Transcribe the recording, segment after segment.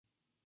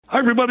Hi,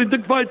 everybody.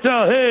 Dick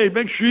Vitale. Hey,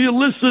 make sure you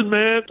listen,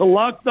 man, to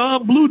Locked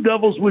On Blue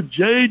Devils with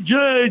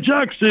J.J.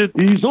 Jackson.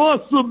 He's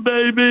awesome,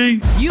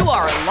 baby. You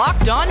are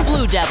Locked On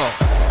Blue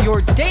Devils, your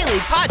daily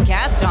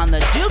podcast on the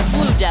Duke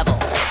Blue Devils,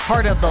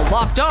 part of the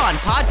Locked On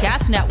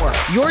Podcast Network,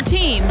 your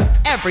team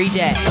every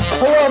day.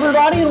 Hello,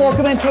 everybody, and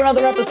welcome into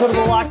another episode of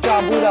the Locked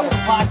On Blue Devils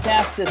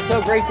podcast. It's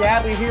so great to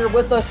have you here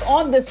with us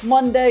on this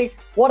Monday.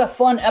 What a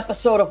fun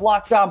episode of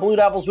Locked On Blue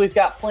Devils we've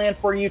got planned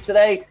for you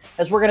today,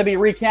 as we're going to be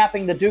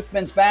recapping the Duke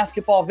men's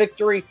basketball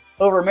victory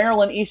over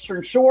Maryland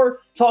Eastern Shore,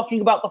 talking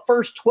about the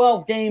first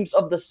 12 games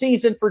of the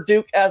season for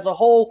Duke as a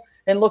whole,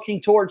 and looking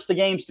towards the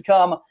games to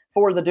come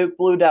for the Duke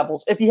Blue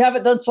Devils. If you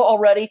haven't done so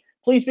already,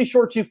 please be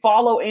sure to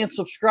follow and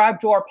subscribe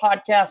to our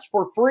podcast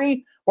for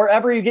free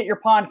wherever you get your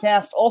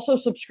podcast. Also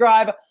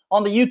subscribe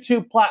on the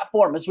YouTube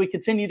platform as we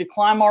continue to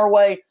climb our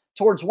way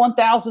towards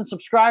 1,000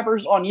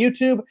 subscribers on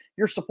YouTube.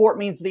 Your support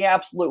means the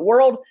absolute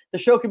world. The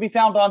show can be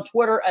found on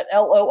Twitter at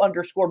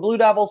LO_Blue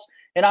Devils,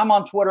 and I'm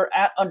on Twitter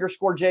at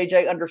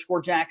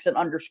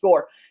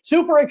 _JJ_Jackson_.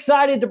 Super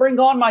excited to bring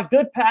on my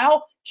good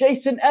pal,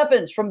 Jason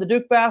Evans from the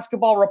Duke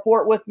Basketball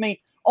Report with me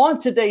on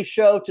today's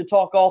show to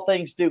talk all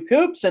things Duke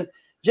Hoops. And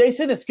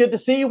Jason, it's good to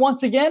see you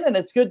once again, and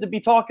it's good to be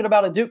talking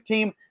about a Duke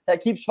team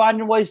that keeps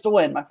finding ways to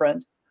win, my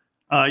friend.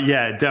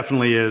 Yeah, it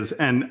definitely is.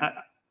 And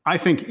I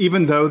think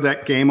even though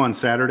that game on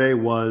Saturday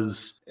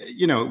was,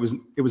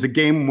 it was a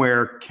game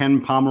where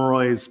Ken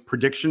Pomeroy's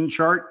prediction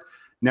chart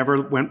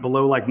never went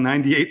below like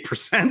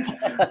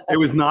 98%. It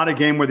was not a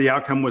game where the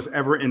outcome was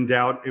ever in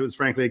doubt. It was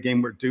frankly a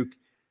game where Duke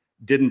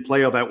didn't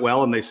play all that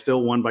well, and they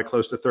still won by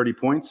close to 30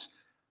 points.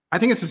 I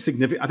think I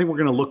think we're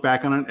going to look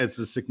back on it as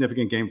a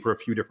significant game for a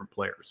few different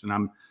players. And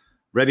I'm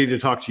ready to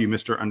talk to you,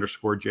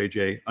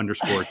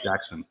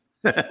 Mr._JJ_Jackson.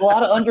 A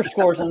lot of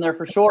underscores in there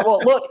for sure.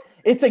 Well, look,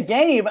 it's a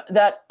game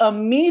that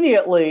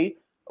immediately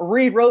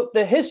rewrote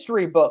the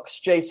history books,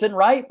 Jason,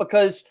 right?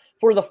 Because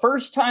for the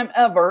first time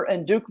ever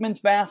in Duke men's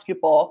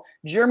basketball,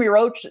 Jeremy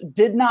Roach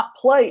did not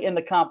play in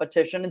the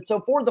competition. And so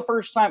for the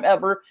first time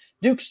ever,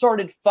 Duke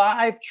started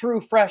 5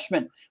 true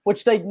freshmen,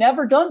 which they'd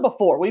never done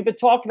before. We've been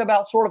talking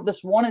about sort of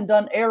this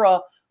one-and-done era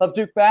of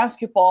Duke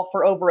basketball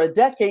for over a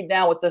decade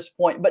now at this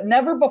point, but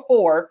never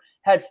before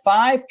had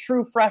 5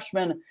 true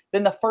freshmen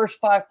been the first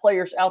 5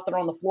 players out there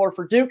on the floor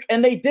for Duke,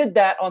 and they did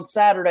that on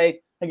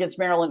Saturday against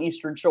Maryland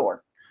Eastern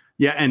Shore.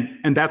 Yeah,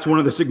 and that's one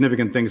of the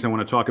significant things I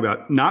want to talk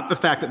about. Not the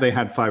fact that they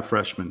had 5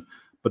 freshmen,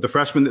 but the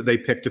freshmen that they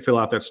picked to fill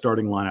out that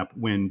starting lineup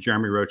when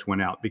Jeremy Roach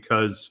went out.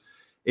 Because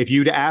if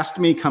you'd asked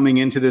me coming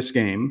into this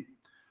game,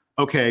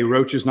 okay,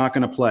 Roach is not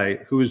going to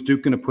play, who is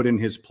Duke going to put in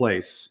his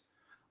place?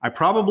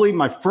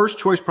 My first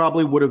choice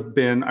probably would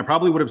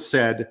have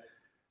said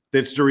that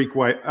it's Dariq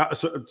White.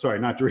 Sorry,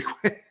 not Dariq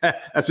White.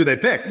 That's who they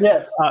picked.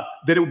 Yes.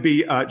 That it would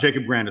be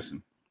Jacob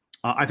Grandison.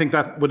 I think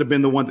that would have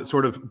been the one that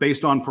sort of,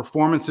 based on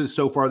performances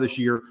so far this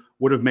year,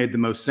 would have made the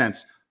most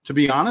sense. To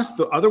be honest,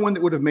 the other one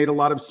that would have made a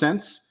lot of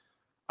sense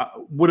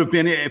would have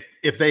been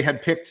if they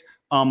had picked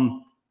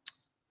blanking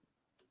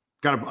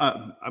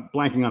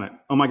on it.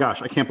 Oh my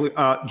gosh, I can't believe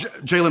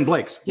Jalen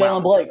Blakes.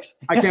 Jalen Blakes.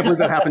 I can't believe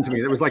that happened to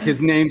me. It was like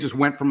his name just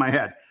went from my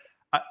head.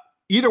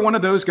 Either one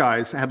of those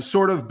guys have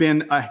sort of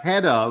been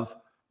ahead of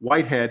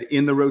Whitehead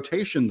in the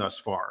rotation thus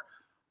far.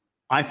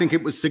 I think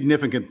it was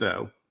significant,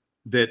 though,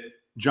 that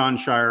Jon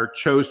Scheyer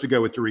chose to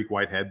go with Dariq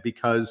Whitehead,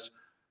 because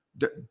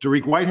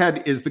Dariq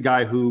Whitehead is the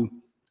guy who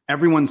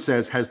everyone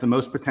says has the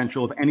most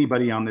potential of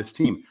anybody on this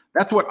team.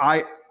 That's what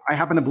I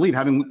happen to believe,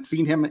 having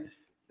seen him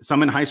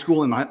some in high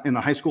school, in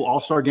the high school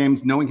all-star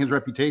games, knowing his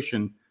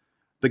reputation.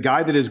 The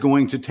guy that is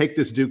going to take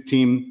this Duke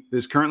team that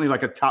is currently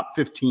like a top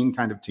 15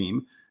 kind of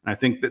team, and I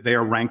think that they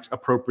are ranked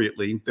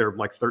appropriately. They're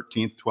like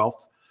 13th,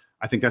 12th.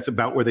 I think that's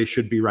about where they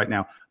should be right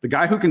now. The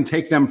guy who can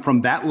take them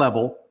from that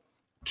level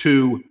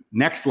to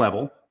next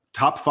level,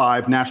 top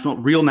 5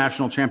 real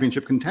national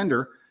championship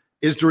contender,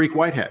 is Dariq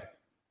Whitehead.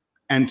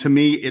 And to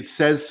me, it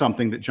says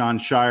something that Jon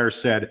Scheyer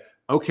said,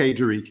 okay,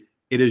 Dariq,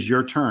 it is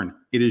your turn.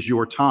 It is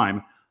your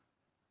time.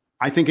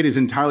 I think it is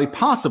entirely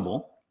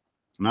possible,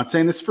 I'm not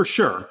saying this for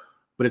sure,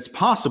 but it's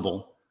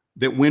possible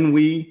that when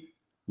we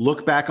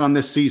look back on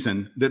this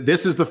season, that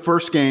this is the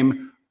first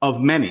game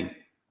of many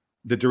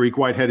that Dariq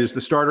Whitehead is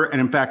the starter.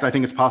 And in fact, I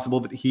think it's possible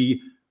that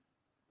he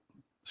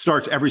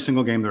starts every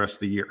single game the rest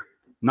of the year.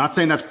 Not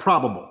saying that's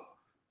probable,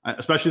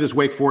 especially this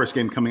Wake Forest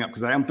game coming up,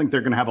 because I don't think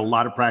they're going to have a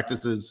lot of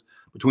practices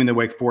between the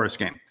Wake Forest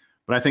game.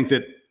 But I think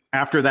that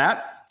after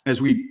that,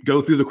 as we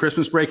go through the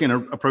Christmas break and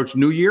approach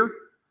New Year,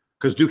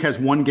 because Duke has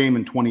 1 game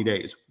in 20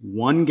 days.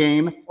 1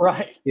 game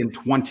in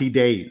 20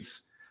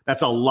 days.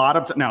 That's a lot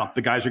of now,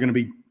 the guys are going to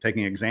be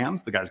taking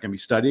exams. The guys are going to be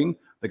studying.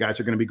 The guys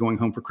are going to be going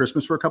home for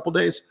Christmas for a couple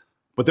days.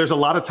 But there's a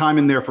lot of time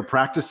in there for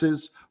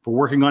practices, for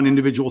working on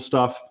individual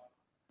stuff,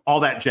 all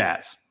that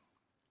jazz.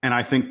 And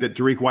I think that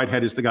Dariq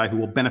Whitehead is the guy who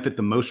will benefit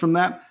the most from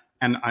that.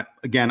 And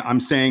I'm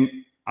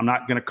saying, I'm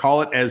not going to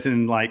call it as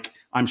in like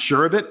I'm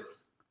sure of it,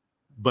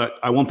 but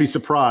I won't be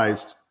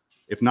surprised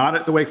if not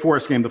at the Wake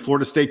Forest game, the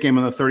Florida State game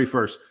on the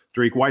 31st,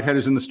 Dariq Whitehead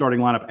is in the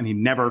starting lineup, and he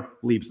never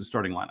leaves the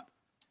starting lineup.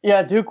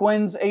 Yeah, Duke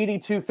wins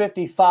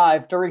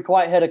 82-55. Dariq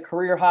Whitehead, a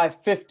career-high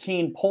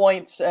 15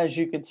 points. As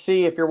you can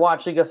see, if you're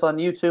watching us on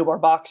YouTube, our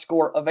box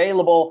score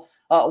available.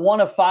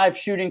 1 of 5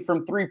 shooting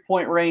from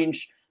three-point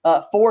range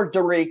for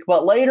Dariq.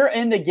 But later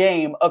in the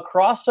game, a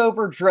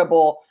crossover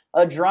dribble,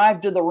 a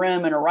drive to the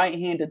rim, and a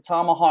right-handed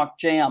tomahawk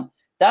jam.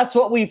 That's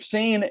what we've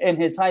seen in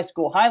his high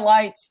school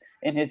highlights,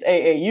 in his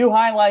AAU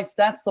highlights.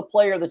 That's the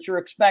player that you're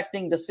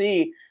expecting to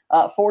see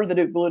for the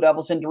Duke Blue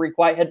Devils in Dariq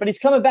Whitehead. But he's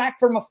coming back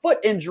from a foot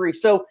injury,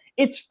 so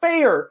it's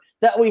fair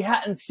that we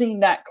hadn't seen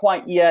that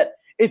quite yet.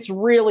 It's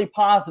really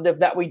positive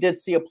that we did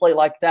see a play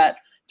like that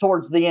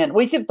towards the end.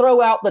 We can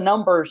throw out the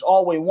numbers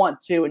all we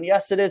want to, and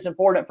yes, it is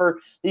important for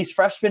these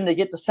freshmen to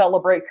get to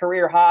celebrate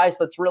career highs.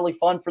 That's really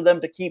fun for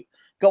them to keep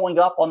going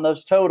up on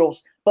those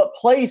totals. But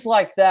plays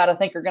like that, I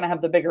think, are going to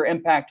have the bigger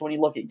impact when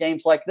you look at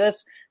games like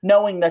this,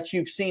 knowing that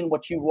you've seen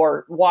what you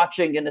were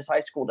watching in his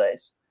high school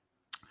days.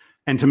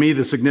 And to me,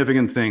 the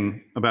significant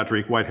thing about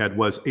Dariq Whitehead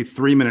was a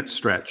 3-minute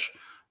stretch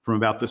from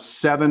about the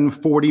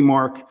 7:40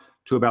 mark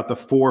to about the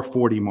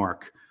 4:40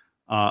 mark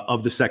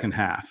of the second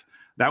half.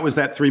 That was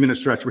that 3-minute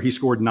stretch where he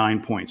scored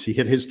 9 points. He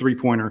hit his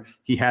three-pointer.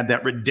 He had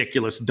that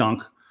ridiculous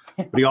dunk,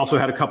 but he also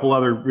had a couple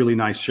other really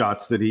nice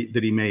shots that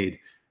he made.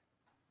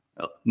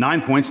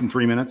 9 points in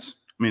 3 minutes.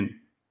 I mean,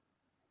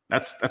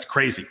 that's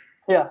crazy.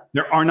 Yeah.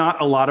 There are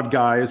not a lot of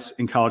guys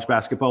in college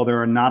basketball.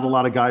 There are not a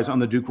lot of guys on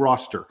the Duke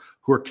roster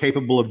who are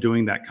capable of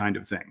doing that kind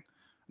of thing.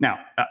 Now,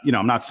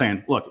 I'm not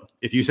saying, look,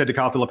 if you said to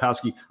Kyle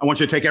Filipowski, I want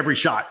you to take every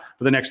shot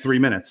for the next 3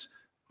 minutes,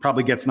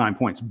 probably gets 9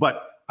 points.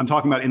 But I'm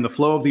talking about in the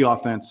flow of the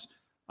offense,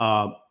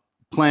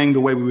 playing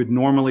the way we would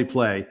normally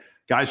play,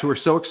 guys who are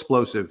so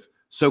explosive,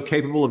 so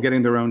capable of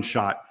getting their own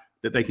shot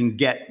that they can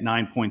get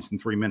 9 points in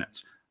 3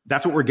 minutes.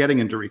 That's what we're getting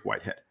in Dariq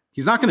Whitehead.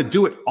 He's not going to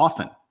do it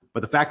often, but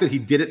the fact that he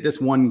did it this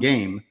one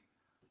game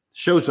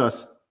shows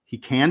us he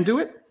can do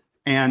it.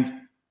 And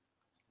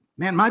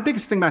man, my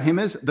biggest thing about him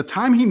is the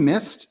time he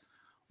missed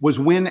was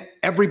when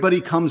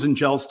everybody comes and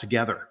gels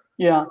together.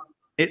 Yeah.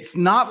 It's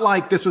not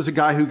like this was a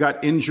guy who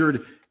got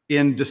injured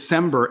in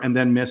December and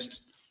then missed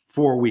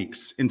 4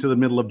 weeks into the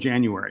middle of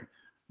January,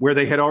 where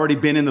they had already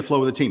been in the flow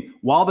of the team.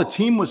 While the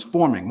team was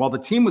forming, while the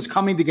team was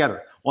coming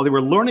together, while they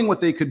were learning what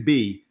they could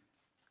be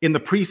in the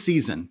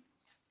preseason,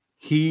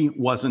 he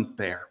wasn't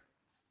there.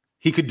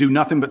 He could do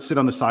nothing but sit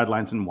on the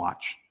sidelines and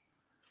watch.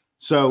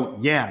 So,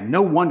 yeah,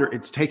 no wonder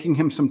it's taking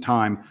him some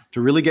time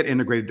to really get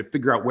integrated, to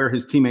figure out where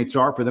his teammates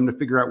are, for them to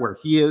figure out where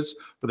he is,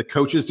 for the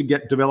coaches to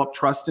develop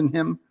trust in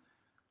him.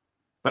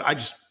 But I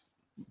just,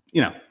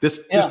 this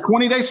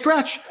 20-day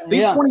stretch,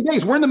 these 20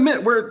 days, we're in the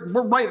mid, we're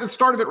right at the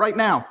start of it right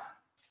now.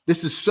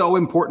 This is so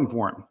important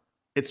for him.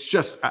 It's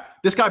just,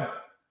 this guy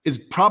is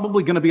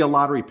probably going to be a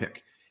lottery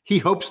pick. He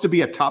hopes to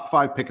be a top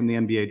 5 pick in the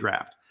NBA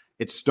draft.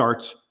 It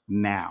starts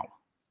now.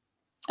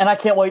 And I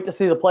can't wait to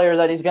see the player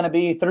that he's going to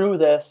be through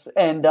this.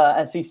 And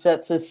as he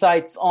sets his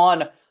sights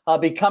on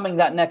becoming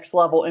that next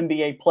level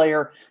NBA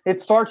player,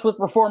 it starts with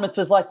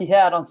performances like he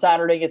had on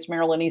Saturday against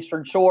Maryland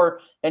Eastern Shore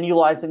and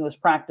utilizing this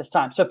practice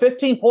time. So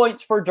 15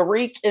 points for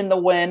Dariq in the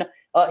win.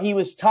 He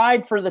was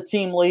tied for the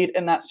team lead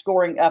in that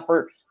scoring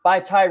effort by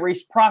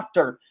Tyrese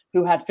Proctor,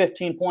 who had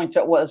 15 points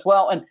as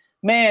well. And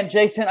man,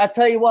 Jason, I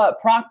tell you what,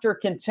 Proctor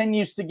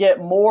continues to get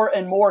more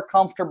and more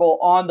comfortable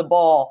on the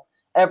ball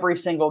every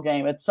single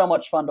game. It's so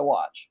much fun to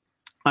watch.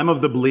 I'm of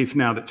the belief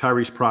now that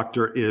Tyrese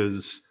Proctor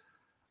is,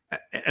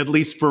 at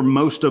least for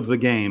most of the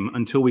game,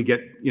 until we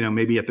get,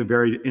 maybe at the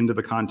very end of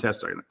the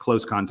contest, or in a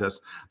close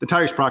contest, that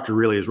Tyrese Proctor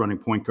really is running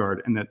point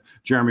guard, and that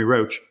Jeremy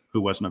Roach, who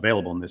wasn't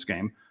available in this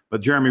game,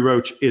 but Jeremy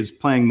Roach is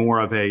playing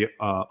more of a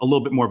little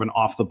bit more of an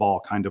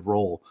off-the-ball kind of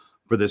role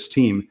for this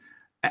team.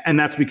 And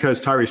that's because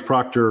Tyrese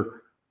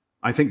Proctor,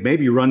 I think,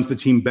 maybe runs the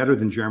team better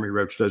than Jeremy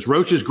Roach does.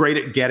 Roach is great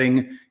at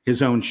getting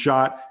his own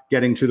shot,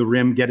 getting to the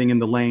rim, getting in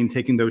the lane,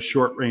 taking those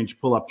short-range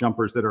pull-up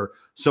jumpers that are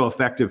so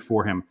effective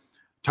for him.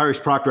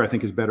 Tyrese Proctor, I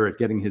think, is better at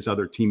getting his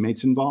other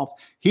teammates involved.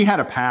 He had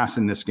a pass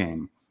in this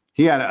game.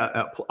 He had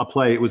a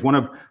play. It was one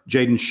of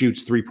Jaden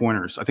Schute's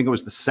three-pointers. I think it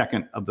was the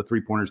second of the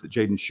three-pointers that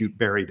Jaden Schute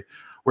buried,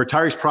 where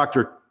Tyrese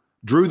Proctor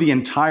drew the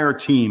entire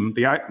team,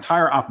 the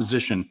entire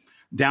opposition,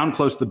 down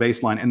close to the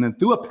baseline, and then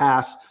threw a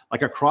pass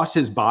like across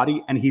his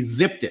body, and he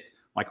zipped it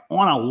like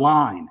on a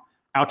line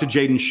out to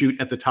Jaden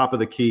Schute at the top of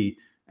the key,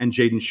 and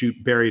Jaden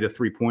Schute buried a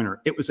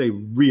three-pointer. It was a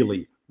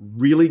really,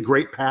 really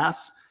great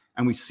pass,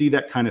 and we see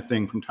that kind of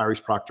thing from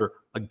Tyrese Proctor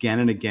again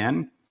and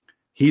again.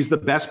 He's the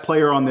best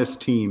player on this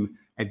team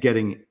at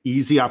getting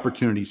easy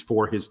opportunities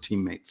for his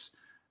teammates,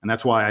 and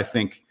that's why I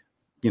think,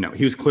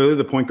 he was clearly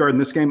the point guard in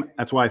this game.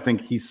 That's why I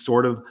think he's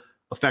sort of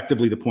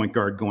effectively the point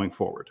guard going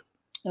forward.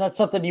 And that's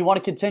something you want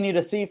to continue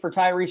to see for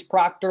Tyrese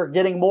Proctor,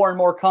 getting more and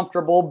more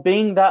comfortable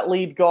being that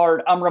lead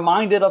guard. I'm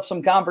reminded of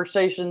some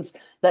conversations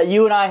that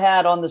you and I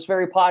had on this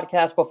very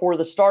podcast before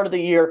the start of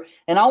the year,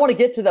 and I want to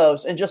get to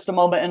those in just a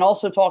moment and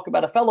also talk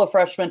about a fellow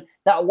freshman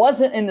that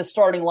wasn't in the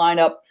starting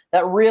lineup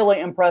that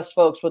really impressed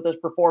folks with his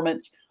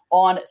performance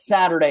on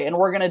Saturday. And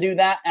we're going to do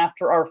that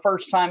after our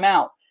first time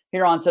out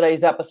here on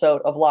today's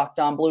episode of Locked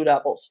On Blue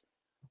Devils.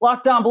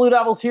 Locked On Blue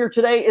Devils here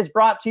today is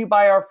brought to you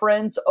by our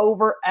friends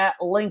over at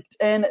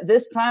LinkedIn.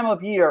 This time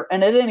of year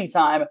and at any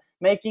time,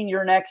 making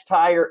your next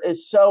hire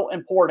is so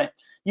important.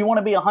 You want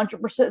to be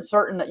 100%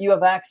 certain that you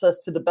have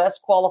access to the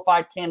best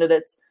qualified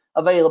candidates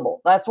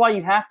available. That's why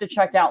you have to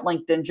check out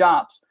LinkedIn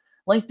Jobs.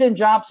 LinkedIn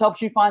Jobs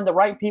helps you find the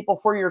right people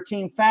for your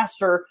team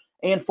faster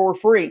and for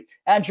free.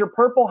 Add your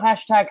purple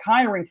hashtag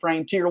hiring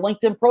frame to your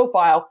LinkedIn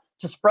profile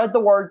to spread the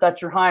word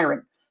that you're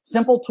hiring.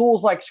 Simple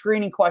tools like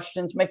screening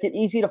questions make it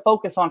easy to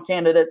focus on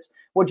candidates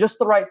with just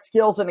the right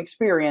skills and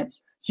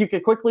experience so you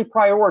can quickly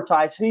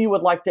prioritize who you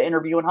would like to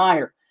interview and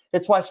hire.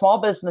 It's why small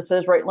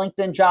businesses rate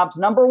LinkedIn Jobs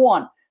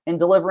 #1 in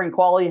delivering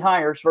quality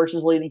hires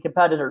versus leading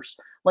competitors.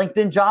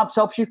 LinkedIn Jobs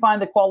helps you find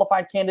the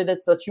qualified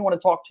candidates that you want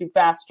to talk to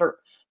faster.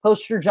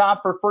 Post your job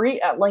for free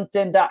at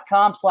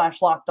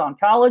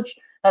linkedin.com/lockedoncollege.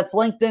 That's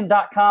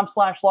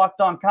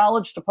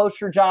linkedin.com/lockedoncollege to post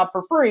your job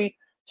for free.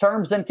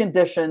 Terms and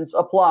conditions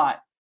apply.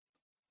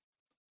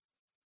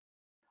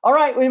 All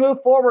right, we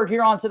move forward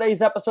here on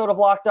today's episode of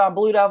Locked On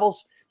Blue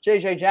Devils.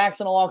 JJ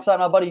Jackson alongside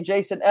my buddy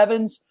Jason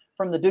Evans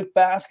from the Duke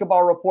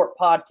Basketball Report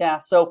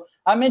podcast. So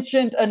I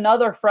mentioned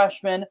another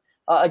freshman,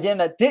 again,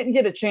 that didn't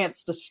get a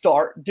chance to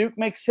start. Duke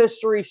makes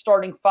history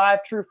starting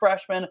 5 true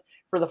freshmen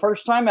for the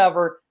first time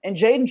ever. And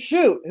Jaden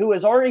Schutt, who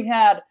has already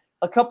had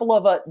a couple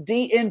of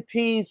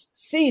DNPs,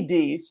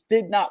 CDs,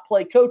 did not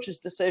play coaches'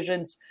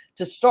 decisions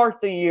to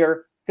start the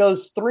year,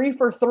 goes 3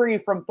 for 3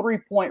 from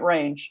three-point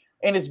range,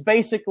 and is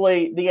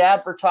basically the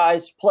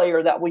advertised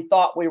player that we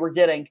thought we were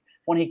getting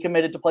when he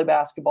committed to play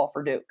basketball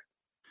for Duke.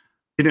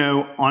 You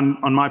know,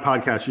 on my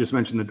podcast, you just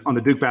mentioned that on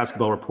the Duke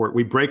Basketball Report,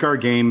 we break our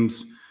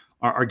games,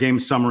 our game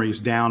summaries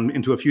down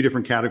into a few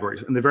different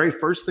categories. And the very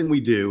first thing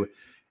we do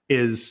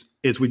is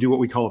we do what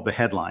we call the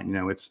headline. You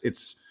know,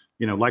 it's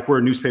like we're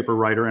a newspaper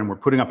writer and we're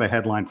putting up a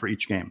headline for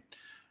each game.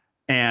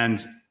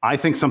 And I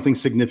think something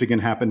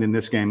significant happened in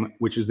this game,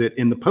 which is that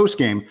in the post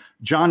game,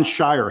 Jon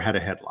Scheyer had a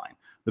headline.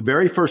 The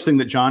very first thing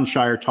that Jon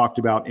Scheyer talked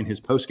about in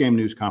his post-game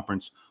news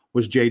conference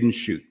was Jaden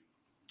Schutt.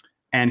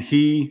 And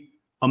he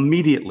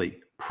immediately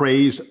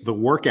praised the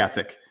work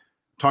ethic,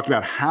 talked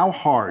about how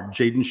hard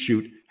Jaden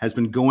Schutt has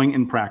been going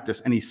in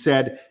practice, and he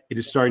said it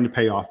is starting to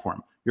pay off for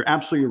him. You're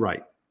absolutely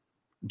right.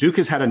 Duke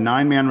has had a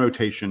 9-man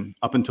rotation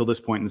up until this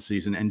point in the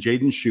season, and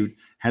Jaden Schutt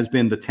has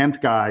been the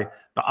 10th guy,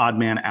 the odd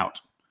man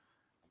out.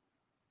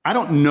 I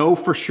don't know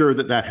for sure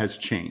that has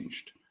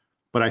changed.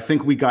 But I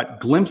think we got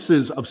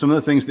glimpses of some of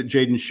the things that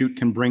Jaden Schutt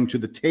can bring to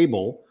the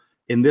table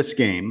in this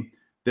game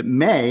that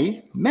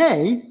may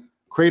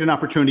create an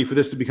opportunity for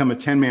this to become a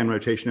 10-man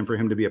rotation and for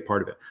him to be a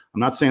part of it. I'm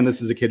not saying this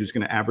is a kid who's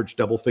going to average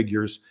double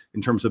figures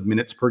in terms of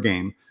minutes per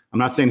game. I'm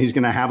not saying he's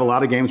going to have a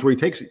lot of games where he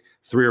takes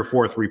 3 or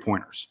 4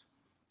 3-pointers.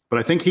 But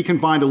I think he can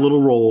find a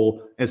little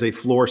role as a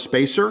floor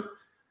spacer.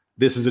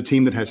 This is a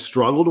team that has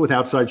struggled with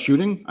outside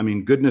shooting. I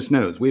mean, goodness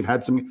knows. We've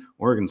had some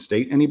Oregon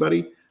State,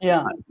 anybody?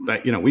 Yeah.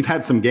 But, we've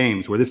had some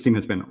games where this team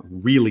has been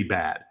really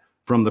bad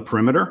from the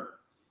perimeter.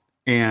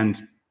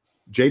 And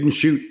Jaden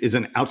Schutt is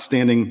an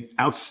outstanding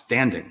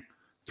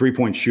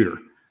 3-point shooter.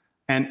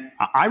 And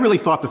I really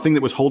thought the thing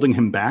that was holding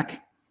him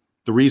back,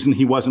 the reason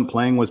he wasn't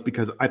playing was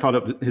because I thought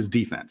of his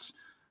defense.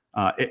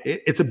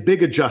 It's a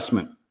big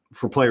adjustment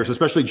for players,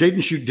 especially Jaden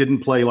Schutt didn't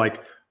play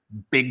like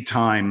big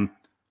time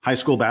high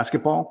school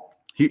basketball.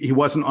 He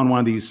wasn't on one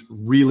of these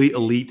really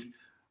elite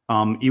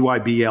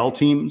EYBL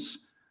teams.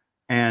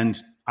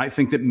 And I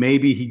think that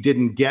maybe he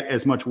didn't get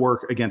as much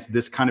work against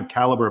this kind of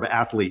caliber of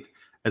athlete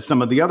as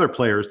some of the other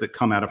players that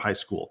come out of high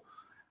school.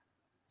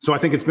 So I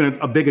think it's been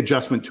a big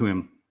adjustment to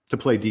him to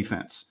play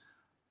defense.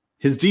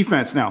 His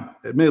defense now,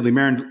 admittedly,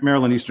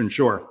 Maryland Eastern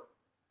Shore,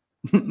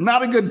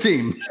 not a good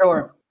team.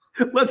 Sure.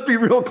 Let's be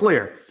real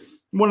clear.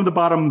 One of the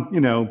bottom,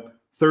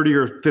 30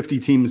 or 50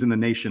 teams in the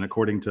nation,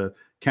 according to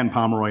Ken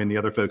Pomeroy and the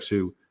other folks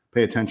who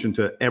pay attention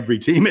to every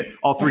team,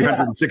 all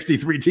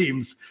 363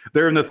 teams.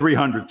 They're in the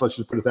 300s. Let's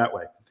just put it that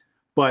way.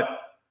 But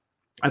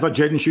I thought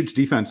Jaden Schutt's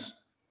defense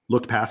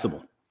looked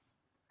passable.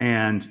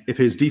 And if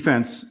his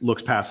defense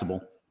looks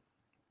passable,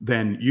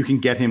 then you can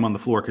get him on the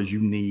floor because you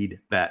need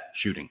that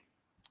shooting.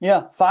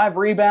 Yeah, 5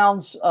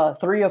 rebounds,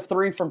 3 of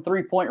 3 from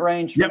three-point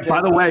range. Yeah,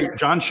 by the way,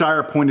 Jon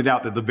Scheyer pointed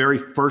out that the very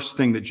first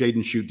thing that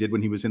Jaden Schutt did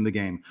when he was in the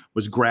game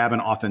was grab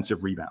an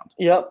offensive rebound.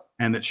 Yep.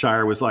 And that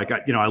Scheyer was like,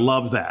 I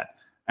love that.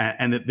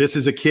 And that this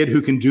is a kid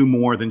who can do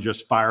more than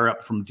just fire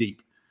up from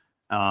deep.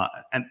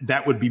 And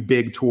that would be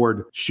big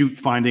toward Schutt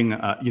finding,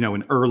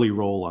 an early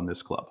role on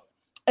this club.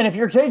 And if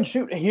you're Jaden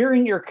Schutt,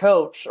 hearing your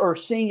coach or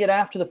seeing it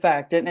after the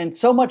fact, and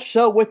so much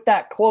so with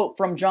that quote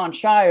from Jon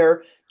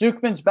Scheyer,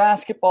 Duke men's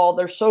basketball,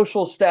 their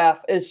social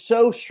staff is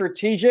so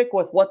strategic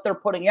with what they're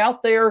putting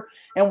out there.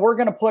 And we're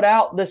going to put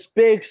out this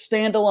big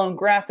standalone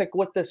graphic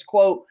with this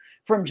quote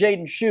from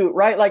Jaden Schutt,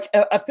 right? Like,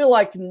 I feel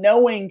like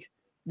knowing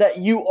that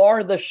you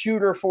are the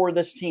shooter for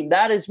this team,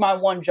 that is my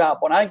one job.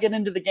 When I get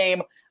into the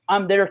game,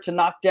 I'm there to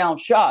knock down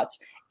shots.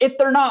 If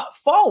they're not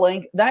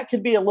falling, that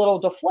could be a little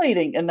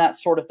deflating and that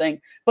sort of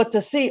thing. But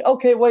to see,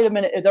 okay, wait a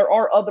minute, there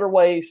are other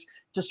ways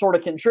to sort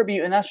of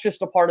contribute, and that's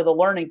just a part of the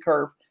learning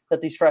curve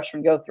that these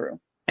freshmen go through.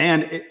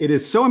 And it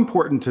is so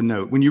important to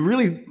note when you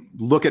really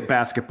look at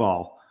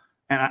basketball,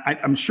 and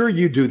I'm sure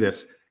you do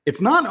this,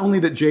 it's not only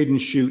that Jaden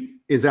Schutt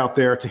is out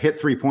there to hit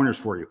 3-pointers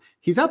for you.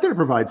 He's out there to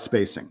provide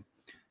spacing.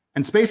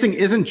 And spacing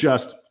isn't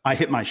just, I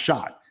hit my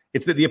shot.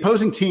 It's that the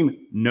opposing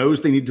team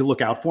knows they need to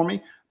look out for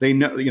me. They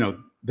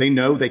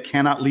know they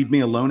cannot leave me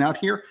alone out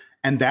here.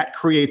 And that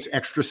creates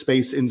extra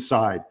space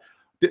inside.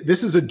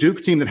 This is a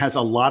Duke team that has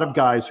a lot of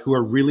guys who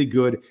are really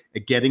good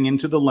at getting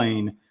into the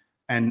lane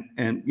and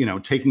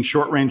taking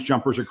short-range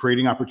jumpers or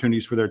creating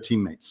opportunities for their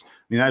teammates. I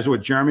mean, that is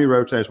what Jeremy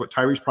Roach, that is what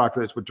Tyrese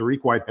Proctor, that's what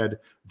Dariq Whitehead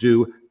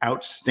do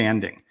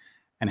outstanding.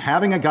 And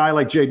having a guy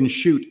like Jaden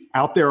Schutt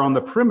out there on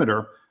the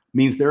perimeter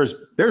means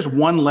there's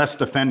one less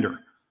defender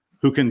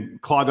who can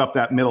clog up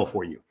that middle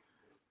for you.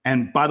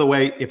 And by the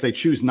way, if they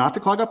choose not to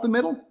clog up the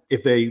middle,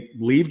 if they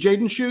leave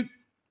Jaden Schutt,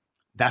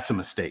 that's a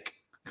mistake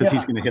because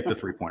he's going to hit the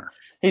 3-pointer.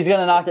 He's going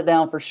to knock it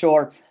down for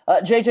sure.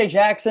 JJ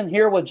Jackson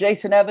here with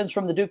Jason Evans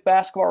from the Duke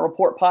Basketball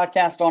Report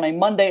podcast on a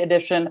Monday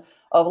edition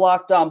of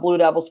Locked On Blue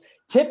Devils.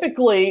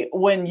 Typically,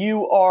 when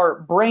you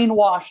are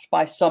brainwashed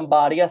by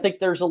somebody, I think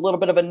there's a little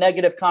bit of a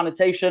negative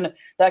connotation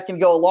that can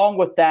go along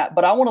with that.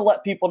 But I want to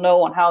let people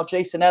know on how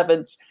Jason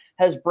Evans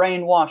has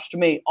brainwashed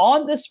me.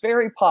 On this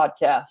very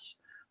podcast,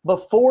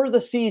 before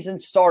the season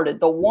started,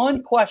 the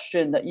one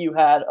question that you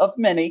had of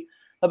many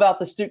about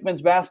the Duke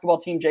men's basketball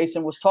team,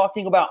 Jason, was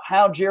talking about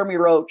how Jeremy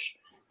Roach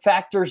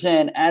factors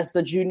in as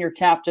the junior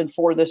captain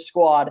for this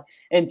squad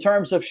in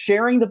terms of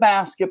sharing the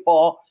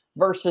basketball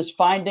versus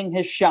finding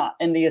his shot.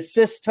 And the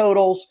assist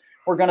totals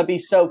were going to be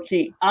so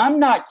key. I'm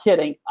not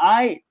kidding.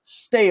 I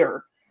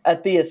stare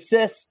at the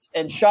assists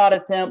and shot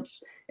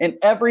attempts in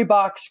every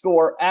box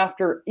score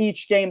after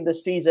each game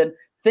this season,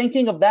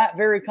 thinking of that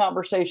very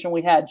conversation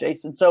we had,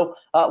 Jason. So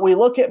we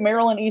look at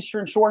Maryland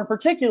Eastern Shore in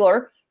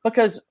particular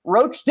because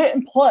Roach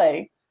didn't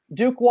play.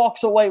 Duke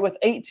walks away with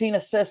 18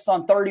 assists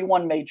on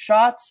 31 made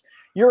shots.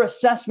 Your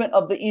assessment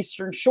of the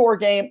Eastern Shore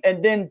game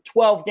and then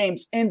 12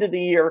 games into the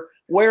year,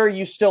 where are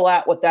you still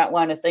at with that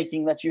line of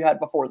thinking that you had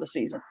before the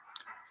season?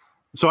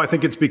 So I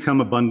think it's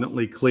become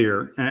abundantly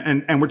clear,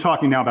 and we're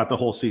talking now about the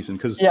whole season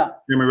because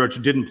Jeremy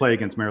Roach didn't play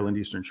against Maryland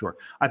Eastern Shore.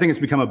 I think it's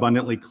become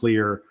abundantly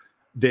clear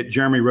that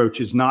Jeremy Roach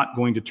is not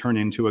going to turn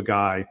into a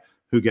guy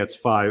who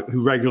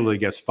regularly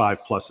gets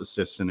 5+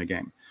 assists in a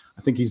game.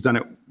 I think he's done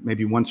it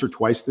maybe once or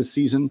twice this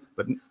season,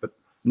 but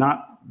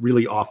not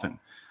really often.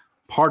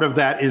 Part of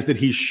that is that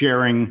he's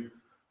sharing,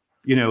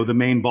 the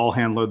main ball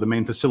handler, the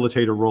main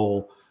facilitator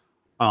role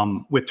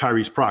with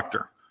Tyrese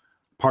Proctor.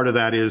 Part of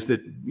that is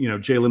that,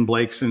 Jalen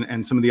Blakes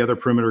and some of the other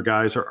perimeter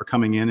guys are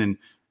coming in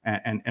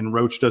and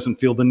Roach doesn't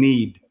feel the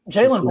need.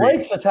 Jalen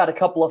Blakes has had a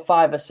couple of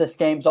 5-assist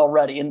games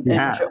already, and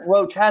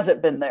Roach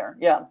hasn't been there.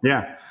 Yeah.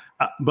 Yeah.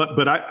 But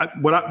what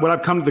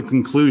I've come to the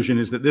conclusion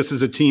is that this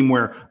is a team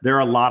where there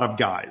are a lot of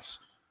guys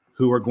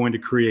who are going to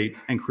create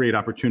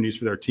opportunities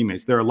for their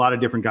teammates. There are a lot of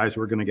different guys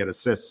who are going to get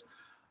assists.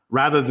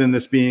 Rather than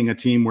this being a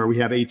team where we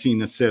have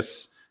 18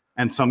 assists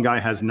and some guy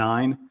has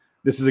 9,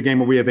 this is a game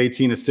where we have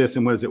 18 assists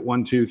and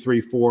 1, 2,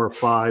 3, 4,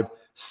 5,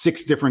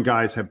 6 different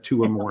guys have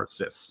 2 or more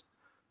assists.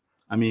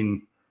 I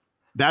mean,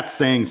 that's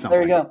saying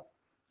something. There you go.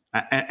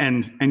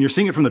 And you're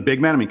seeing it from the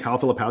big man. I mean, Kyle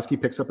Filipowski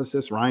picks up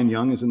assists. Ryan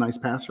Young is a nice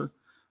passer.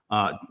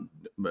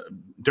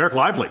 Derek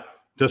Lively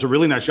does a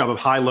really nice job of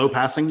high-low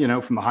passing,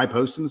 from the high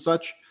post and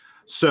such.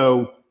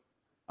 So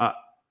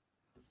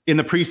in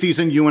the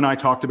preseason, you and I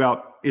talked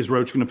about, is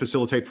Roach going to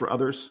facilitate for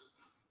others?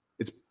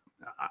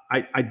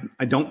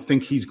 I don't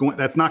think he's going.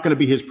 That's not going to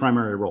be his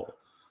primary role.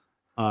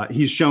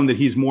 He's shown that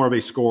he's more of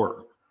a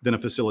scorer than a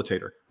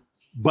facilitator,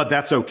 but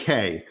that's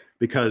okay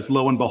because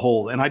lo and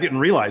behold, and I didn't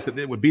realize that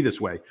it would be this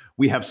way.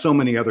 We have so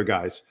many other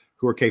guys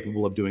who are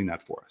capable of doing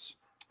that for us.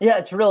 Yeah,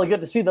 it's really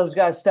good to see those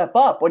guys step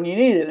up when you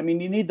need it. I mean,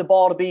 you need the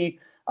ball to be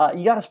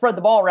you got to spread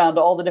the ball around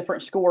to all the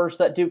different scorers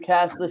that Duke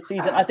has this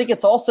season. I think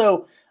it's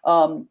also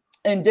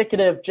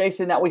indicative,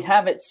 Jason, that we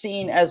haven't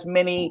seen as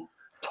many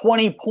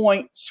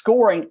 20-point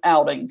scoring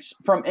outings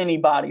from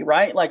anybody,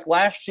 right? Like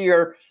last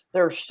year,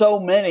 there are so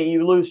many,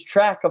 you lose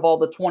track of all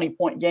the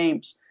 20-point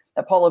games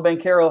that Paulo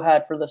Banchero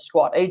had for the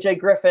squad. AJ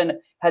Griffin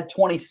had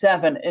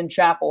 27 in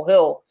Chapel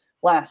Hill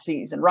last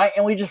season, right?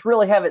 And we just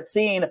really haven't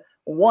seen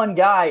one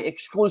guy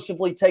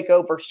exclusively take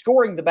over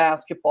scoring the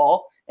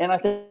basketball. And I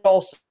think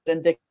also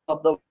indicative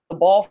of the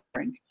ball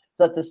strength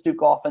that this Duke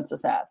offense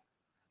has had.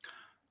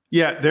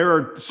 Yeah, there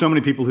are so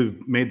many people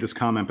who've made this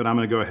comment, but I'm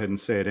going to go ahead and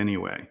say it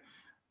anyway.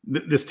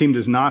 This team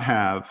does not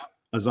have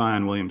a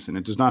Zion Williamson.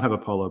 It does not have a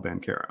Paulo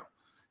Banchero.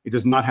 It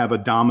does not have a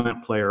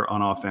dominant player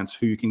on offense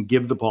who you can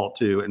give the ball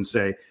to and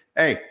say,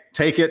 hey,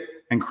 take it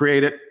and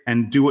create it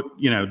and do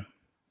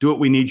what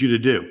we need you to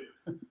do.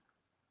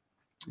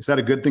 Is that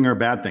a good thing or a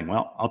bad thing?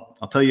 Well,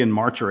 I'll tell you in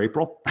March or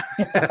April.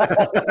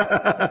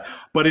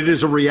 But it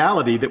is a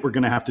reality that we're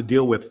going to have to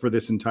deal with for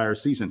this entire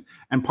season.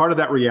 And part of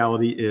that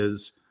reality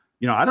is,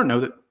 I don't know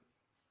that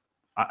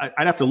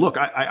I'd have to look.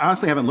 I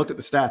honestly haven't looked at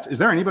the stats. Is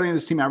there anybody in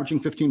this team averaging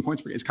 15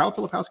 points per game? Is Kyle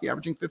Filipowski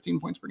averaging 15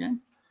 points per game?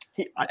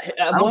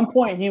 At one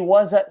point, he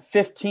was at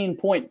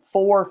 15.4,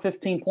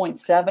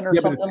 15.7 or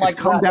something like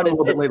that. Down a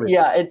little bit lately.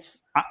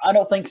 I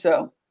don't think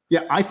so.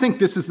 Yeah, I think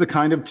this is the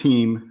kind of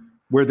team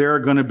where there are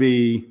going to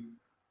be,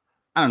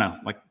 I don't know,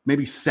 like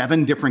maybe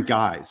 7 different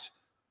guys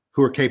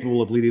who are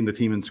capable of leading the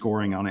team in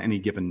scoring on any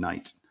given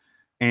night.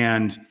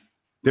 And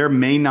there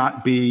may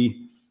not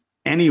be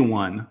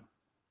anyone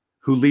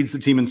who leads the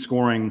team in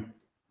scoring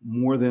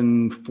more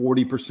than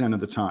 40% of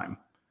the time.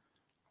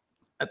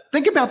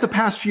 Think about the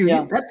past few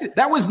years.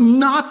 That was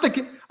not the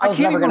case. I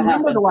can't even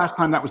remember the last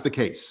time that was the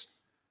case.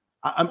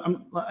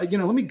 Let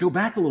me go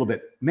back a little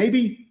bit.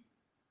 Maybe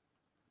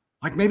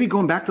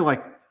going back to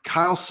like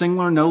Kyle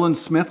Singler, Nolan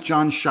Smith,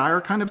 John Shire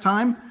kind of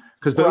time,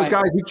 because those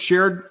guys each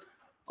shared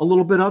a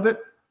little bit of it.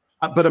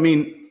 But I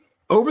mean,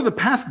 over the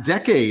past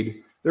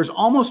decade, there's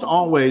almost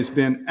always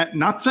been,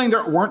 not saying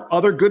there weren't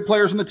other good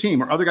players on the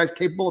team or other guys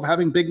capable of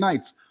having big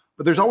nights,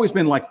 but there's always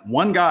been like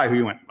one guy who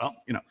you went, well,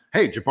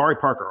 hey, Jabari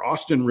Parker,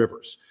 Austin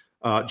Rivers,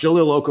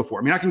 Jahlil Okafor.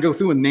 I mean, I can go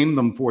through and name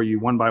them for you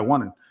one by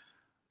one. And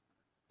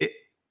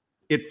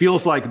it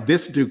feels like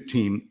this Duke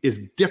team is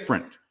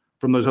different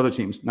from those other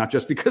teams, not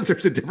just because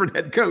there's a different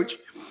head coach,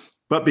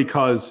 but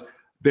because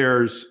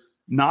there's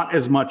not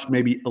as much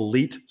maybe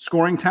elite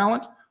scoring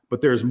talent,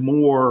 but there's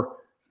more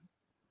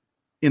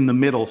in the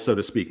middle, so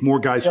to speak, more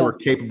guys who are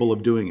capable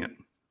of doing it.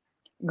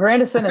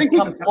 Grandison has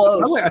come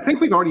close. By the way, I think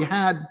we've already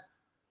had,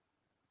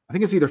 I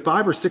think it's either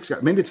 5 or 6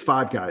 guys. Maybe it's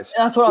 5 guys.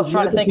 That's what I was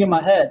trying to think in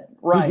my head.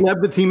 Right. Who's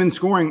led the team in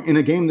scoring in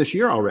a game this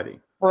year already.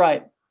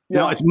 Right.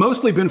 Now, it's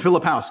mostly been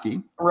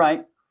Filipowski.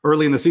 Right.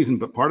 Early in the season,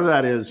 but part of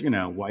that is,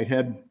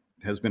 Whitehead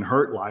has been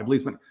hurt.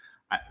 Lively's been.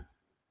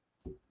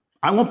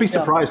 I won't be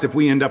surprised if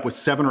we end up with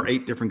 7 or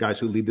 8 different guys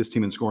who lead this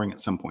team in scoring at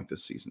some point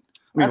this season.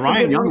 I mean,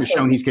 Ryan Young has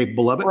shown he's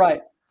capable of it.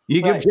 Right.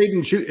 You give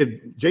Jaden Schutt, if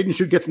Jaden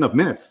Schutt gets enough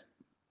minutes,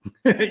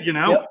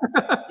 Yep.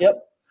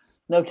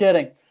 No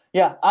kidding.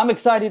 Yeah, I'm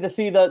excited to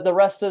see the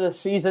rest of the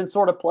season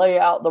sort of play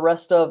out, the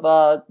rest of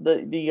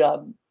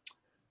the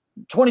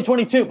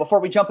 2022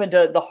 before we jump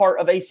into the heart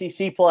of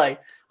ACC play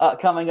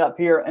coming up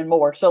here and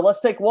more. So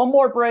let's take one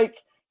more break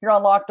here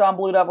on Locked On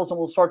Blue Devils, and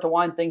we'll start to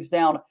wind things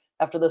down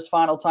after this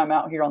final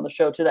timeout here on the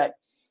show today.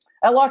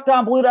 At Locked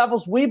On Blue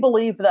Devils, we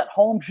believe that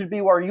home should be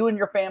where you and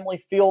your family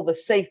feel the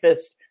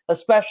safest,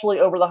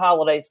 especially over the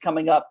holidays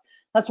coming up.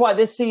 That's why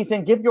this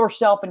season, give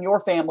yourself and your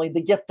family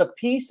the gift of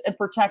peace and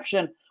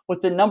protection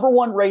with the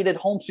 #1 rated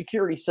home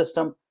security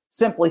system,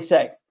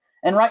 SimpliSafe.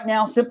 And right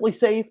now,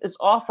 SimpliSafe is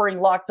offering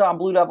Locked On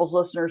Blue Devils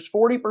listeners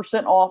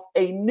 40% off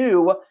a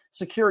new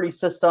security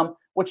system,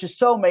 which is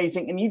so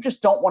amazing, and you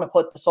just don't want to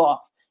put this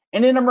off.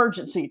 In an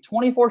emergency,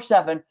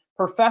 24/7,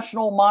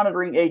 professional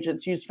monitoring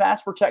agents use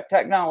Fast Protect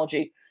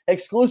technology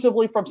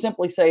exclusively from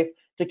SimpliSafe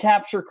to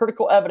capture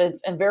critical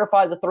evidence and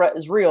verify the threat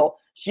is real,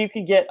 so you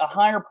can get a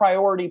higher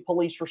priority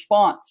police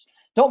response.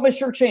 Don't miss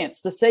your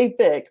chance to save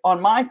big on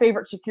my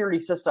favorite security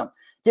system.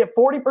 Get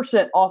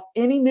 40% off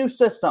any new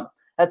system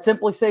at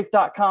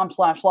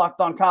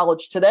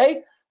simplisafe.com/lockedoncollege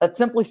today. That's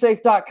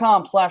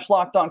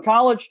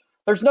simplisafe.com/lockedoncollege.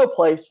 There's no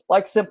place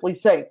like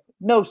SimpliSafe.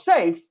 No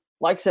safe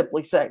like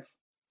SimpliSafe.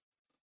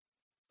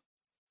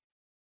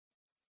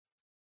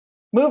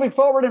 Moving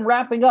forward and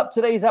wrapping up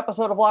today's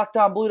episode of Locked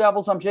On Blue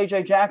Devils, I'm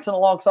JJ Jackson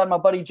alongside my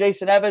buddy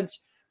Jason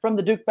Evans from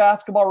the Duke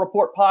Basketball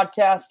Report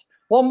podcast.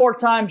 One more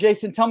time,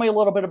 Jason, tell me a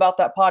little bit about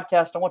that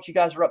podcast and what you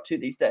guys are up to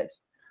these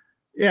days.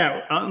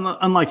 Yeah,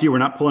 unlike you, we're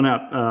not pulling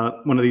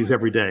out one of these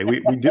every day.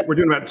 We're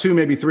doing about 2,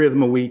 maybe 3 of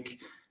them a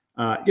week.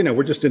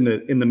 We're just in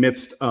the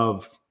midst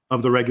of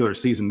the regular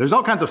season. There's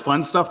all kinds of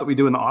fun stuff that we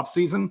do in the off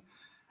season,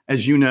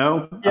 as you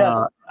know.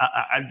 Yes.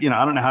 I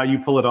don't know how you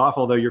pull it off,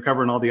 although you're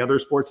covering all the other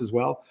sports as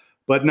well.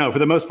 But no, for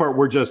the most part,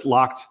 we're just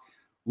locked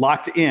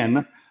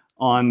in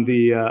on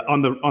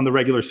the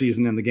regular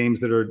season and the games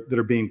that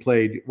are being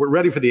played. We're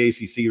ready for the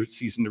ACC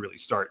season to really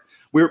start.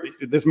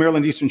 This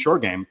Maryland Eastern Shore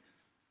game,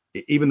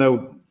 even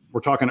though we're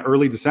talking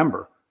early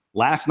December,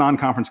 last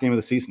non-conference game of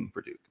the season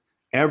for Duke.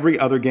 Every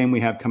other game we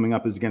have coming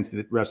up is against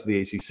the rest of the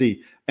ACC,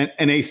 and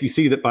an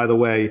ACC that, by the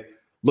way,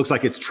 looks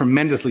like it's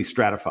tremendously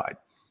stratified.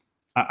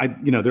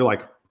 They're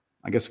like,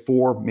 I guess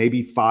 4,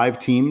 maybe 5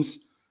 teams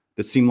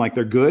that seem like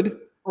they're good.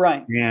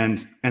 Right.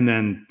 And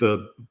then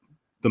the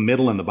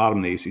middle and the bottom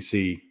of the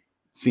ACC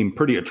seem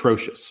pretty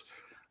atrocious.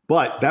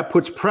 But that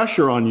puts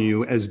pressure on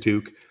you as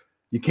Duke.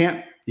 You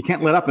can't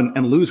let up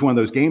and lose one of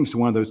those games to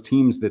one of those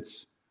teams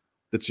that's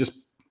just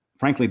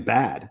frankly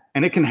bad.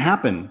 And it can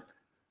happen,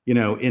 in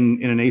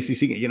an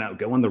ACC,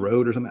 go on the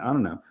road or something. I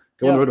don't know.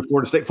 Go on the road to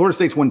Florida State. Florida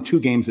State's won 2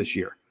 games this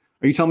year.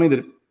 Are you telling me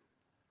that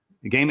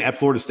the game at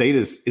Florida State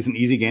is an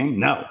easy game?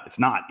 No, it's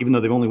not, even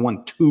though they've only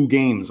won 2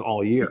 games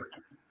all year.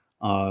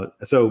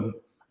 So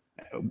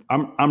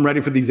I'm ready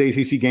for these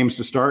ACC games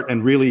to start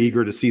and really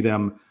eager to see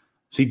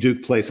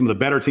Duke play some of the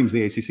better teams in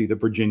the ACC.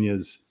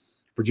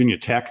 Virginia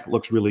Tech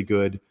looks really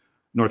good.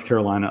 North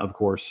Carolina, of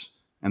course.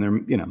 And there,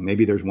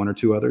 maybe there's 1 or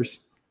 2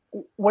 others.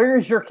 Where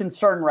is your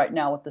concern right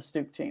now with the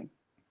Duke team?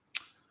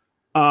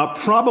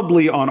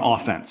 Probably on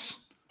offense.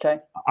 Okay.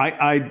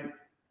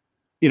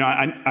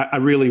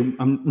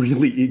 I'm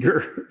really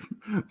eager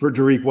for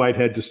Dariq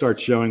Whitehead to start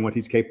showing what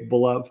he's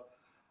capable of.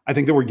 I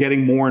think that we're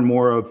getting more and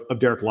more of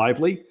Derek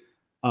Lively.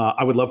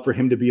 I would love for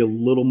him to be a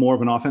little more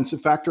of an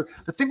offensive factor.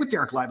 The thing with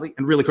Derek Lively,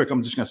 and really quick,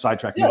 I'm just going to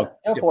sidetrack. Yeah,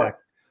 go for it.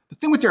 The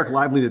thing with Derek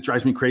Lively that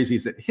drives me crazy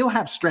is that he'll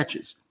have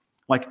stretches,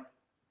 like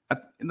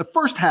in the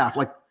first half,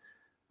 like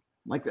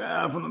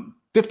from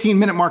the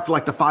 15-minute mark to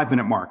like the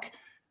 5-minute mark.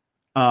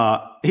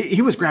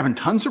 He was grabbing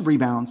tons of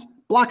rebounds,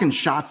 blocking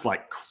shots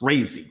like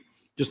crazy.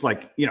 Just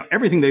like,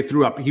 everything they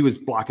threw up, he was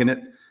blocking it.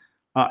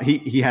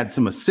 He had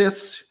some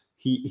assists.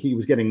 He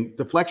was getting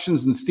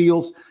deflections and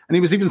steals, and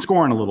he was even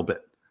scoring a little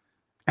bit.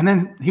 And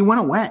then he went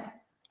away.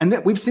 And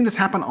we've seen this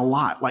happen a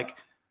lot. Like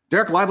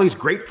Derek Lively's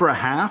great for a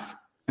half,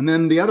 and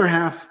then the other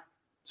half,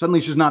 suddenly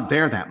she's not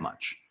there that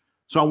much.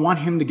 So I want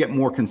him to get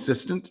more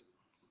consistent.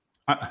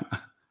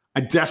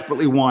 I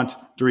desperately want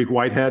Dariq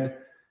Whitehead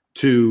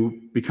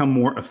to become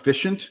more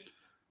efficient.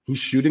 He's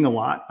shooting a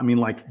lot. I mean,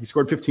 like he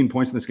scored 15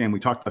 points in this game. We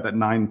talked about that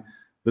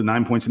the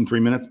 9 points in 3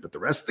 minutes, but the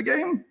rest of the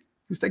game,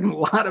 he was taking a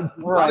lot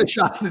of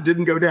shots that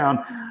didn't go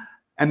down.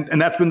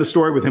 And that's been the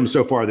story with him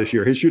so far this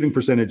year. His shooting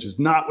percentage is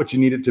not what you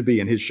need it to be,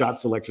 and his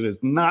shot selection is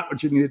not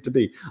what you need it to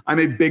be. I'm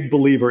a big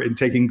believer in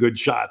taking good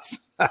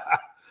shots.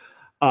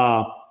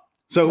 But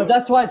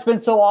that's why it's been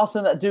so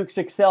awesome that Duke's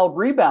excelled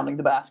rebounding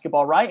the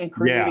basketball, right? And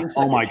creating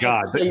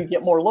chances so you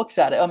get more looks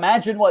at it.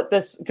 Imagine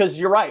because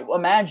you're right.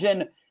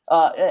 Imagine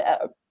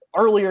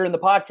earlier in the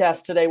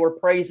podcast today, we're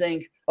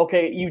praising,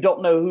 okay, you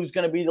don't know who's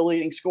going to be the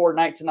leading scorer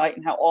night to night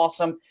and how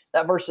awesome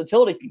that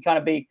versatility can kind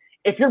of be.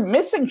 If you're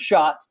missing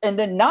shots and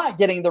then not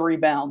getting the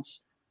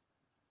rebounds,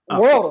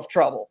 world of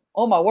trouble.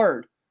 Oh, my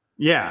word.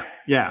 Yeah.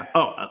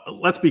 Oh,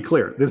 let's be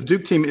clear. This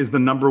Duke team is the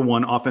number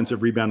one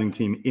offensive rebounding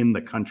team in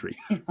the country.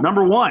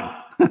 Number one,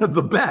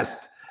 the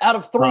best. Out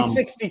of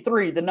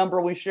 363, the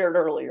number we shared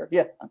earlier.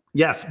 Yeah.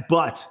 Yes,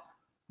 but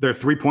their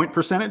three-point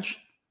percentage,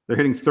 they're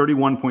hitting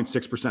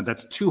 31.6%.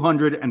 That's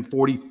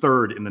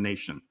 243rd in the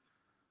nation.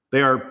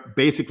 They are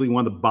basically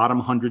one of the bottom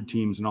 100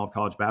 teams in all of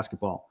college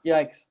basketball.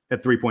 Yikes.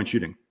 At three-point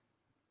shooting.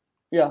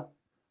 Yeah.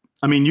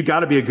 I mean, you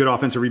got to be a good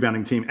offensive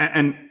rebounding team.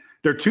 And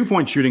their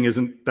two-point shooting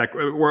isn't that –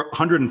 we're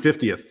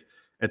 150th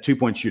at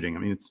two-point shooting. I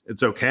mean,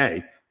 it's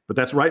okay, but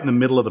that's right in the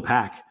middle of the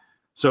pack.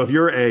 So if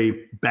you're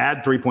a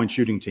bad three-point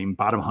shooting team,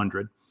 bottom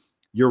 100,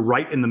 you're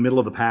right in the middle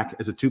of the pack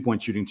as a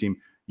two-point shooting team.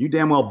 You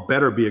damn well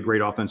better be a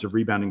great offensive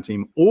rebounding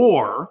team.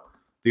 Or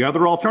the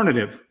other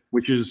alternative,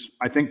 which is,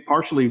 I think,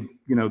 partially,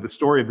 the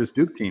story of this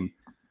Duke team,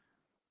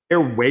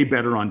 they're way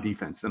better on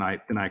defense than I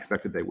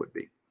expected they would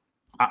be.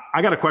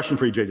 I got a question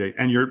for you, JJ,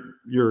 and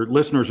your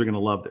listeners are going to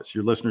love this.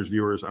 Your listeners,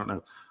 viewers, I don't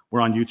know.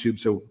 We're on YouTube,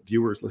 so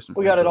viewers, listeners.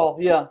 We got it all,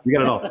 yeah. You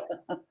got it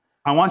all.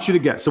 I want you to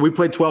guess. So we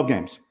played 12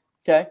 games.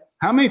 Okay.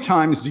 How many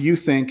times do you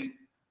think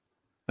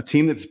a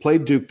team that's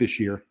played Duke this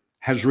year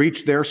has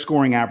reached their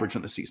scoring average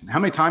in the season? How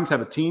many times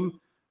have a team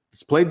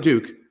that's played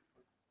Duke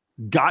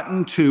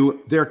gotten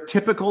to their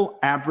typical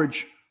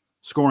average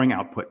scoring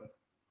output?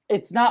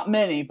 It's not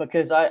many,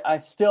 because I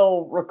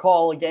still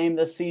recall a game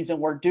this season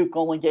where Duke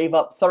only gave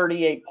up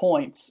 38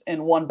 points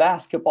in one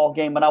basketball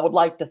game, and I would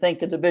like to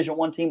think a Division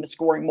I team is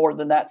scoring more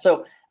than that.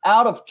 So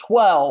out of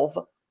 12,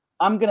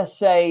 I'm going to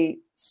say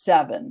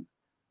 7.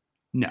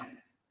 No.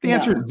 The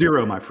answer is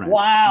 0, my friend.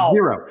 Wow.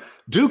 0.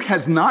 Duke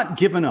has not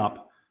given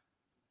up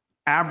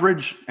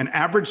an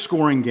average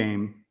scoring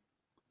game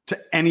to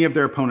any of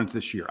their opponents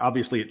this year.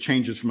 Obviously, it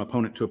changes from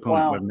opponent to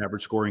opponent what an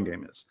average scoring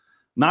game is.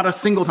 Not a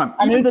single time.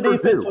 I knew the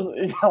defense was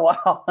 –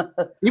 wow.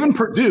 Even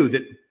Purdue,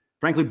 that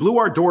frankly blew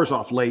our doors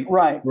off late,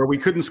 right, where we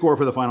couldn't score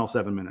for the final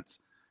 7 minutes.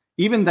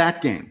 Even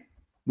that game,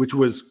 which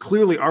was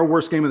clearly our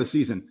worst game of the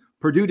season,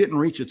 Purdue didn't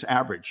reach its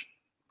average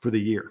for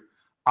the year.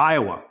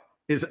 Iowa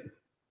is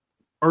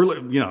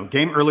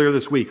game earlier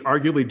this week,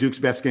 arguably Duke's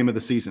best game of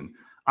the season.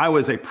 Iowa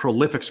is a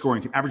prolific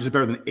scoring team, averages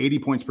better than 80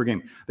 points per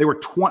game. They were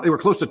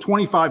close to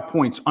 25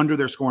 points under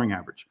their scoring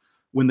average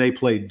when they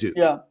played Duke.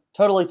 Yeah,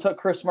 totally took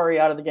Chris Murray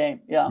out of the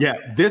game. Yeah. Yeah,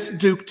 this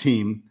Duke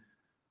team,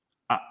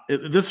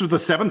 this was the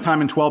 7th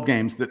time in 12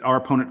 games that our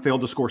opponent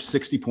failed to score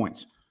 60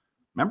 points.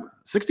 Remember,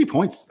 60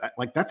 points,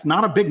 that's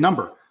not a big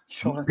number.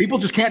 Sure. People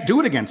just can't do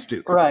it against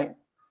Duke. Right.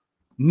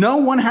 No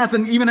one has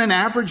even an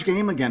average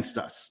game against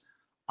us.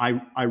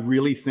 I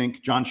really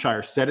think Jon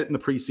Scheyer said it in the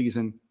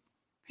preseason.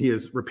 He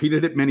has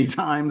repeated it many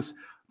times.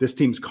 This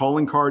team's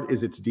calling card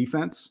is its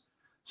defense.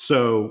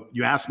 So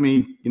you ask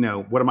me,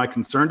 what am I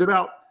concerned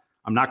about?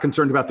 I'm not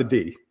concerned about the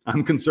D.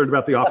 I'm concerned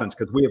about the offense,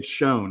 because we have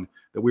shown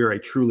that we are a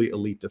truly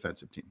elite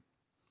defensive team.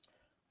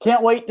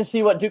 Can't wait to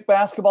see what Duke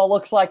basketball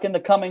looks like in the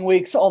coming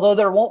weeks, although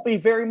there won't be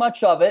very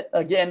much of it.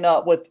 Again,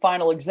 with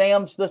final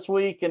exams this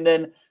week and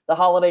then the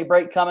holiday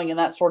break coming and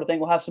that sort of thing,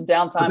 we'll have some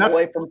downtime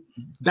away from.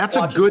 That's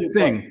a good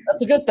thing.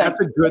 That's a good thing.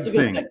 That's a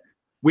good thing.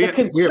 We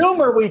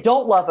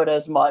don't love it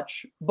as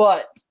much,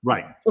 but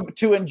right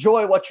to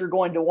enjoy what you're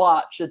going to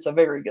watch, it's a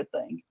very good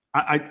thing.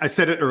 I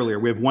said it earlier.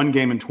 We have one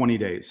game in 20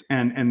 days,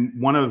 and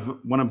one of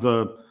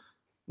the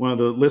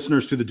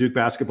listeners to the Duke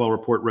Basketball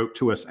Report wrote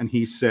to us, and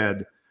he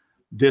said,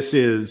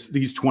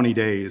 these 20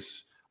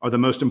 days are the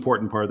most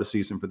important part of the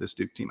season for this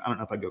Duke team. I don't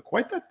know if I'd go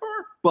quite that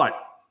far,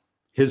 but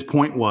his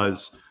point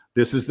was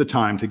this is the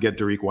time to get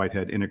Dariq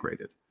Whitehead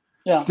integrated.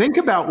 Yeah. Think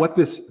about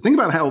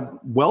how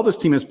well this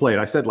team has played.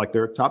 I said, like,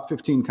 they're a top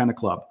 15 kind of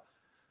club.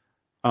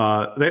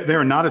 They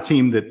are not a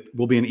team that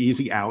will be an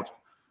easy out.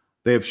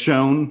 They have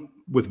shown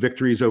with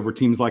victories over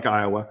teams like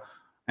Iowa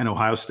and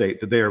Ohio State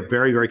that they are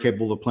very, very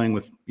capable of playing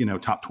with,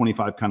 top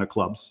 25 kind of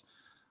clubs.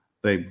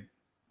 They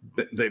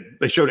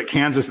showed at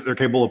Kansas that they're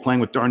capable of playing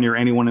with darn near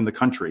anyone in the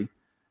country.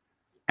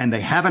 And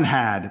they haven't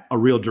had a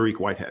real Dariq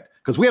Whitehead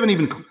because we haven't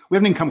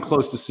even come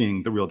close to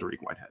seeing the real Dariq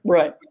Whitehead.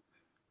 Right.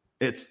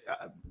 It's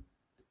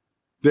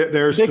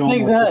there's Big so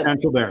much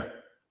potential there.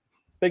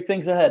 Big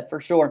things ahead for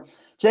sure.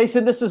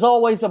 Jason, this is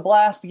always a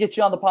blast to get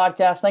you on the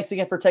podcast. Thanks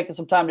again for taking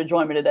some time to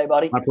join me today,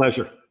 buddy. My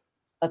pleasure.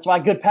 That's my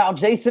good pal,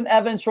 Jason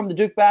Evans from the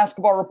Duke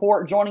Basketball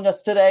Report, joining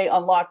us today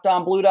on Locked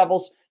On Blue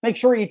Devils. Make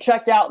sure you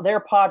check out their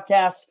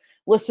podcast.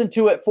 Listen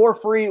to it for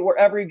free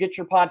wherever you get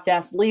your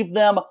podcasts. Leave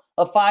them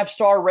a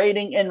 5-star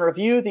rating and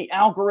review. The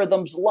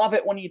algorithms love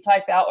it when you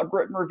type out a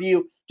written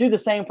review. Do the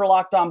same for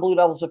Locked On Blue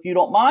Devils if you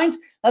don't mind.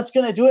 That's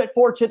going to do it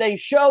for today's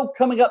show.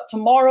 Coming up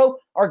tomorrow,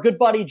 our good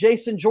buddy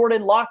Jason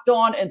Jordan, Locked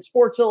On and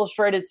Sports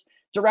Illustrated's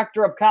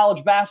Director of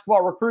College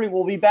Basketball Recruiting,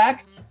 will be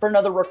back for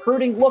another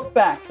recruiting look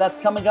back. That's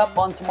coming up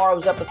on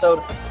tomorrow's episode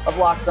of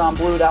Locked On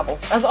Blue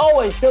Devils. As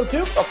always, go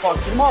Duke. I'll talk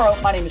to you tomorrow.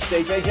 My name is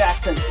JJ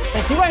Jackson.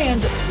 Thank you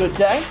and good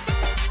day.